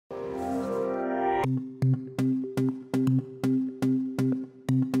په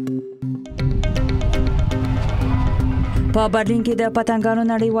برلین کې د پتنګانو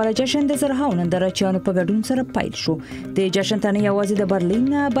نړیواله جشن د زرهاو نندارچیانو په ګډون سره پیل شو. د جشن ته نه یوازې د برلین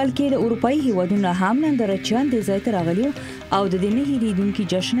نه بلکې د اروپایي هیوادونو هم نندارچیان د ځای ته راغلي او د دې نه هېرېدونکي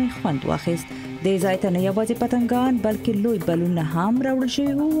جشن خوند واخیست. د ځای ته نه یوازې پتنګان بلکې لوی بلونه هم راوړل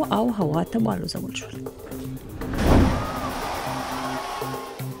شوي وو او هوا ته والوزول شول.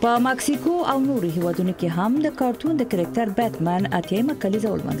 په مکسیکو او نورو هیوادونو کې هم د کارتون د کرکټر بیټمن اتیمه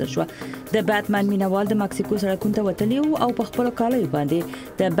کلیزه ولمانځل شو. د بیټمن مینوال د مکسیکو سړکونو ته وتلي او په خپل کالیو باندې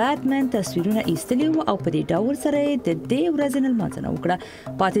د بیټمن تصویرونه ایستلي او په دې ډول سره د دې ورځې لمانځنه وکړه.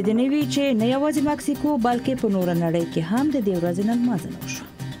 پاتې دی نه وی چې نه یوازې مکسیکو بلکې په نور نړۍ کې هم د دې ورځې لمانځنه وشوه.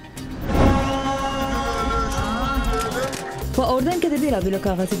 په اردن کې د بیلابیلو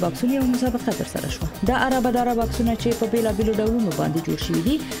کاغذي باکسونو یو مسابقه ترسره شوه. دا عربداره باکسونه چې په بیلابیلو ډولونو باندې جوړ شوي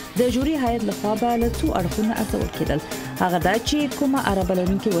دي د جوري هیئت لخوا به له څو اړخونو ارزول کېدل. هغه دا چې کومه عربه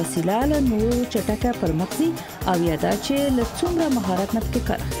لرونکې وسیله له نورو چټکه پرمخ ځي او یا دا چې له څومره مهارت نه پکې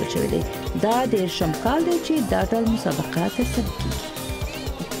کار اخیستل شوی دی. دا دېرشم کال دی چې دا ډول مسابقه ترسره کېږي.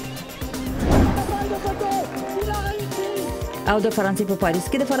 او د فرانسې په پاریس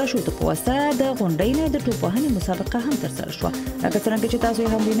کې د پاراشوټ په واسطه د غونډۍ نه د ټوپ وهنې مسابقه هم ترسره شوه. لکه څنګه چې تاسو یې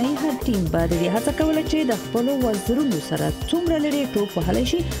هم وینئ، هر ټیم به د دې هڅه کوله چې د خپلو وزرونو سره څومره لرې ټوپ وهلی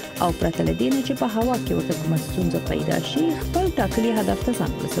شي او پرته له دې نه چې په هوا کې ورته کومه ستونزه پیدا شي خپل ټاکلي هدف ته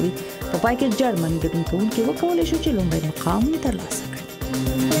ځان ورسوي. په پای کې جرمن ګټونکي وکولی شو چې لومړی مقام ترلاسه کړي.